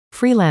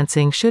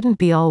Freelancing shouldn't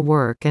be all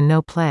work and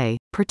no play,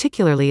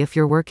 particularly if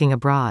you're working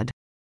abroad.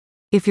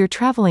 If you're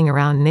traveling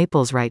around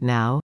Naples right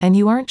now, and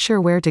you aren't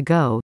sure where to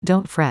go,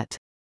 don't fret.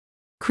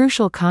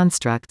 Crucial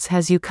Constructs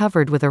has you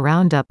covered with a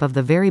roundup of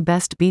the very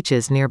best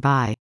beaches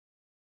nearby.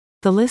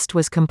 The list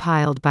was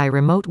compiled by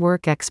remote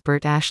work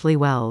expert Ashley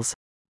Wells.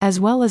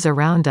 As well as a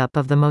roundup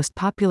of the most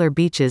popular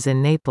beaches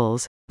in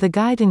Naples, the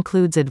guide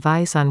includes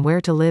advice on where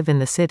to live in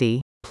the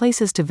city,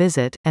 places to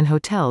visit, and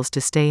hotels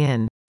to stay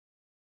in.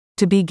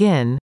 To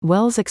begin,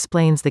 Wells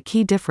explains the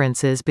key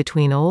differences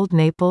between Old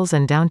Naples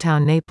and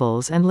Downtown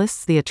Naples and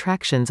lists the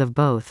attractions of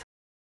both.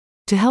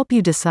 To help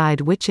you decide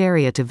which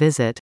area to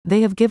visit,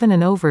 they have given an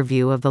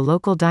overview of the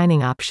local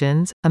dining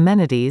options,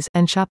 amenities,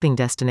 and shopping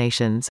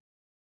destinations.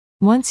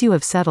 Once you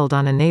have settled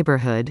on a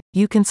neighborhood,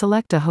 you can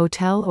select a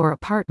hotel or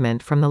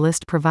apartment from the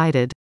list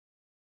provided.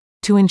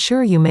 To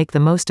ensure you make the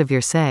most of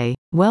your stay,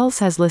 Wells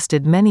has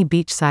listed many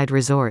beachside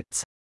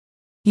resorts.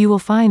 You will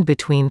find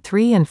between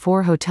 3 and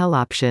 4 hotel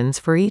options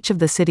for each of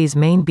the city's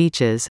main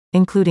beaches,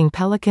 including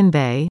Pelican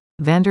Bay,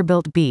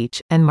 Vanderbilt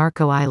Beach, and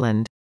Marco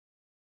Island.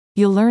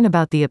 You'll learn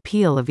about the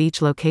appeal of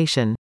each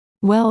location.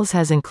 Wells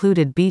has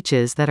included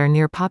beaches that are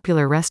near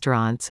popular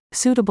restaurants,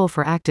 suitable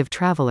for active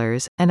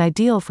travelers, and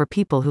ideal for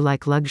people who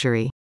like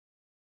luxury.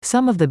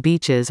 Some of the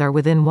beaches are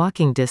within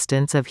walking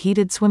distance of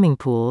heated swimming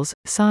pools,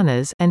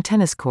 saunas, and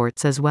tennis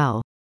courts as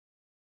well.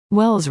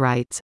 Wells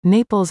writes,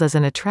 Naples is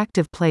an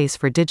attractive place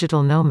for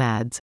digital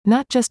nomads,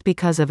 not just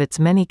because of its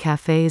many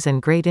cafes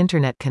and great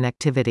internet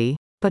connectivity,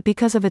 but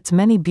because of its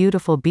many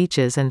beautiful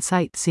beaches and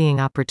sightseeing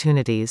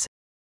opportunities.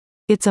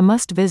 It's a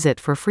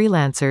must-visit for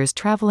freelancers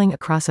traveling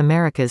across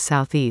America's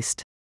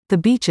southeast. The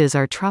beaches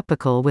are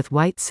tropical with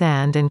white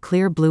sand and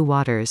clear blue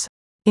waters.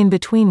 In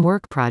between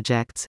work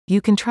projects, you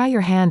can try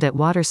your hand at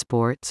water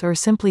sports or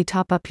simply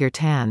top up your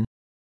tan.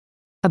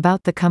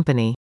 About the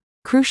company.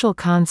 Crucial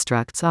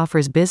Constructs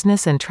offers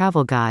business and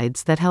travel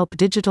guides that help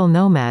digital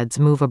nomads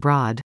move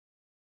abroad.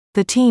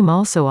 The team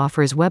also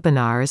offers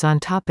webinars on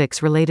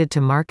topics related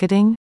to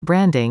marketing,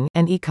 branding,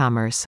 and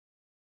e-commerce.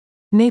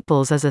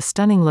 Naples is a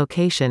stunning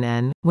location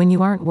and, when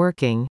you aren't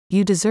working,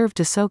 you deserve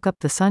to soak up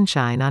the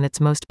sunshine on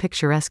its most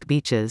picturesque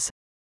beaches.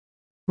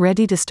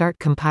 Ready to start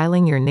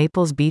compiling your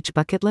Naples beach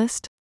bucket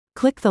list?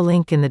 Click the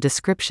link in the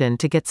description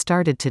to get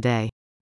started today.